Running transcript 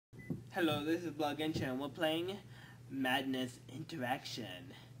Hello, this is Blogencha and we're playing Madness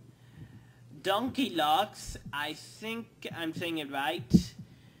Interaction. Donkey Locks, I think I'm saying it right,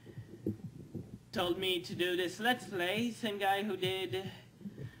 told me to do this Let's Play. Same guy who did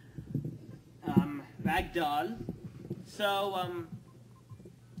Ragdoll. So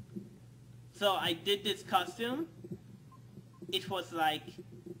I did this costume. It was like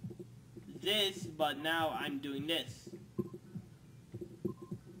this, but now I'm doing this.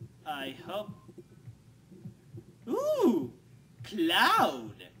 I hope. Ooh!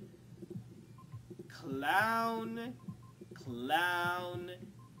 Clown! Clown. Clown.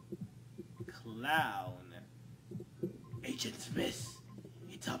 Clown. Agent Smith,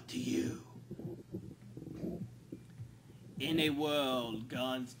 it's up to you. In a world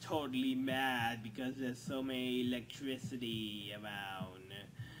gone totally mad because there's so much electricity around,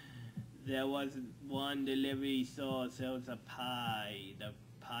 there was one delivery source. There was a pie. The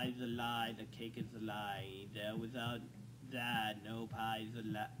pie's a lie, the cake is a lie. Without that, no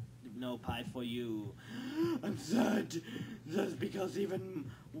pie for you. I'm sad. That's because even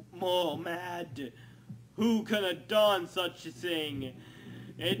more mad. Who can have done such a thing?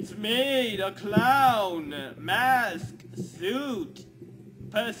 It's me, the clown. Mask, suit,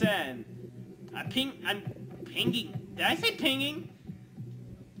 person. I'm pinging. Did I say pinging?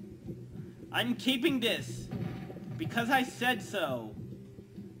 I'm keeping this because I said so.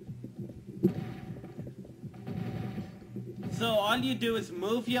 So all you do is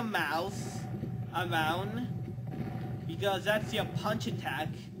move your mouse around because that's your punch attack.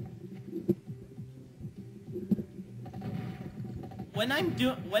 When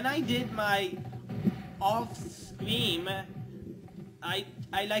I did my off screen, I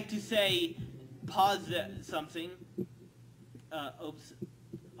like to say pause something. Oops.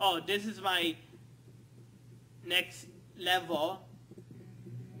 Oh, this is my next level.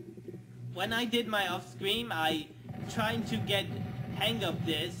 When I did my off screen, I trying to get hang of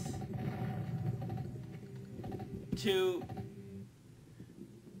this to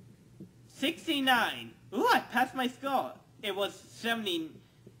 69. Ooh, I passed my score. It was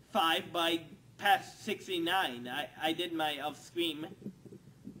 75, but I passed 69. I did my off screen.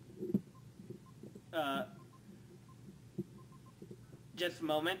 Just a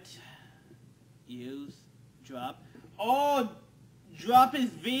moment. Use drop. Oh, drop is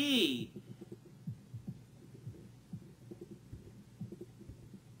V.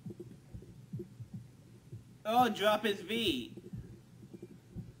 Oh, drop is V.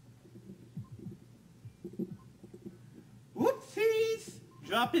 Whoopsies!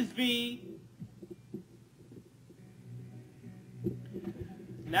 Drop is V.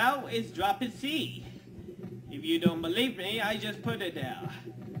 Now it's drop is C. If you don't believe me, I just put it there.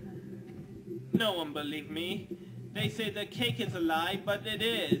 No one believed me. They say the cake is a lie, but it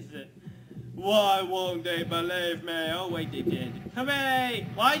is. Why won't they believe me? Oh wait, they did. Hooray!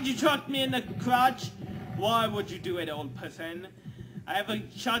 Why'd you chuck me in the crotch? Why would you do it, old person? I have a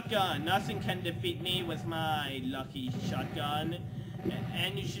shotgun. Nothing can defeat me with my lucky shotgun.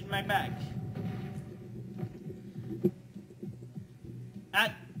 And you shoot my back.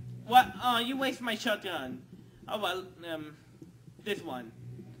 What? Oh, you waste my shotgun. Oh well, this one.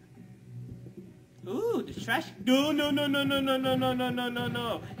 Ooh, the trash. No, no, no, no, no, no, no, no, no, no, no,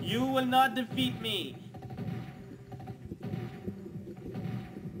 no. You will not defeat me.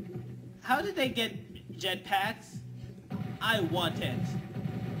 How did they get jetpacks? I want it.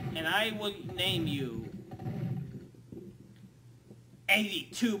 And I will name you.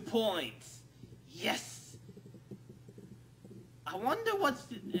 82 points. Yes. I wonder what's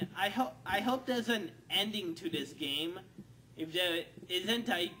I hope there's an ending to this game. If there isn't,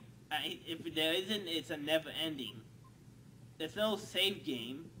 if there isn't, it's a never ending. There's no save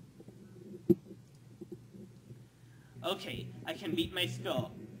game. Okay, I can beat my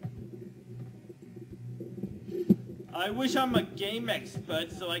score. I wish I'm a game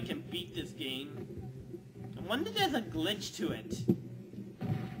expert so I can beat this game. I wonder if there's a glitch to it.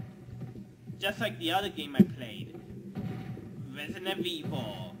 Just like the other game I played. Resident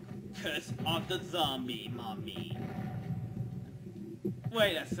Evil. Curse of the Zombie Mommy.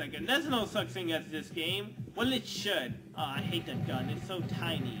 Wait a second, there's no such thing as this game. Well, it should. Oh, I hate that gun, it's so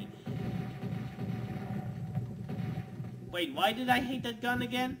tiny. Wait, why did I hate that gun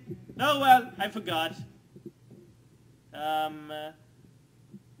again? Oh well, I forgot.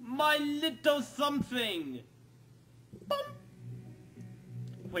 My little something. Boom.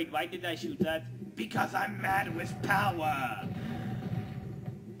 Wait, why did I shoot that? Because I'm mad with power.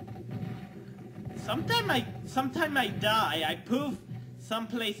 Sometime I die, I poof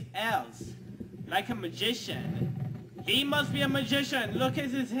someplace else, like a magician. He must be a magician. Look at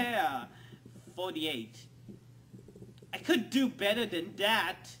his hair. 48. I could do better than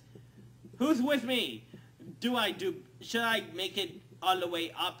that. Who's with me? Should I make it all the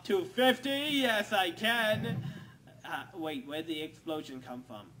way up to 50? Yes, I can. Wait, where'd the explosion come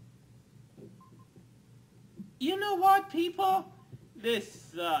from? You know what, people?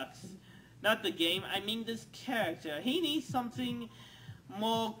 This sucks. Not the game, I mean this character. He needs something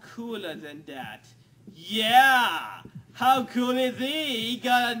more cooler than that. Yeah! How cool is he? He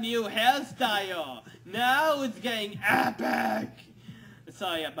got a new hairstyle. Now it's getting epic.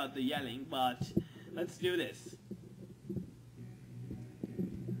 Sorry about the yelling, but let's do this.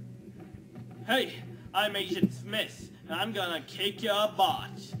 Hey, I'm Agent Smith, and I'm gonna kick your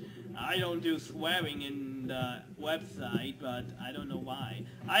butt. I don't do swearing in the website, but I don't know why.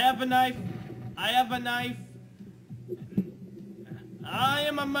 I have a knife. I have a knife. I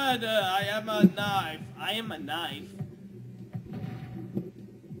am a murderer. I am a knife. I am a knife.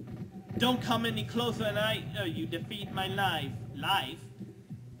 Don't come any closer and you defeat my life. Life?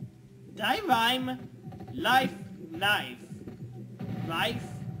 Did I rhyme? Life, knife. Life,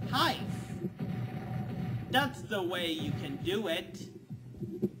 hive. That's the way you can do it.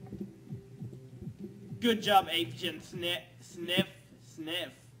 Good job, Agent Sniff.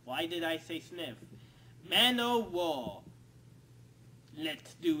 Why did I say sniff? Man o' war.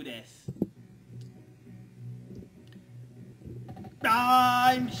 Let's do this.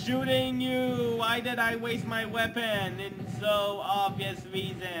 I'm shooting you! Why did I waste my weapon? In so obvious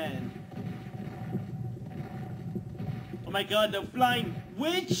reason. Oh my god, the flying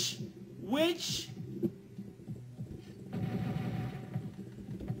witch!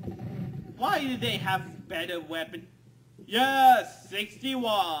 Why do they have better weapon? Yes,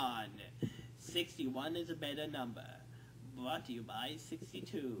 61. 61 is a better number. Brought to you by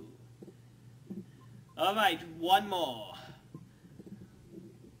 62. Alright, one more.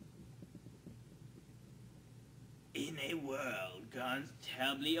 In a world gone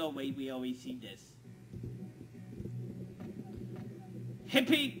terribly... Oh wait, we always see this.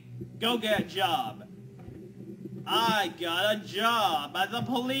 Hippie, go get a job. I got a job as a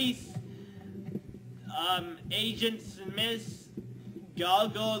police. Agent Smith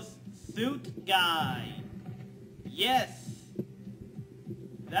goggles suit guy. Yes.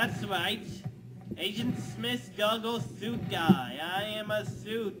 That's right. Agent Smith goggles suit guy. I am a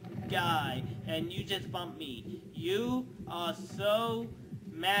suit guy. And you just bumped me. You are so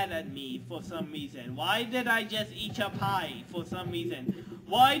mad at me for some reason. Why did I just eat your pie for some reason?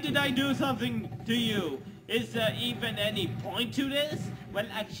 Why did I do something to you? Is there even any point to this? Well,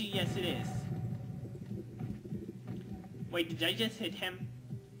 actually, yes it is. Wait, did I just hit him?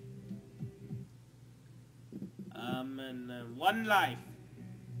 And one life.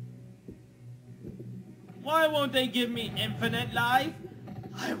 Why won't they give me infinite life?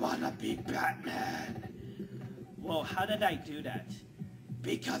 I wanna be Batman. Whoa, how did I do that?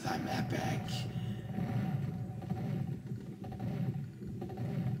 Because I'm epic.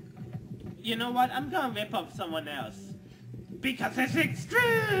 You know what? I'm gonna rip off someone else. Because it's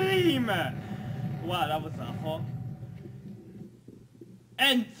extreme! Wow, that was awful.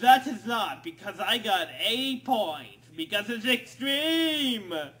 And that is not because I got 8 points. Because it's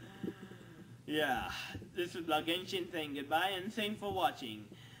extreme! Yeah, this is Logenshin saying goodbye and thanks for watching.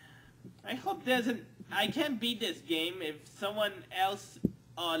 I hope I can't beat this game if someone else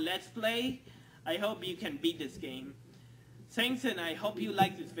Let's Play. I hope you can beat this game. Thanks and I hope you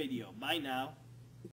like this video. Bye now.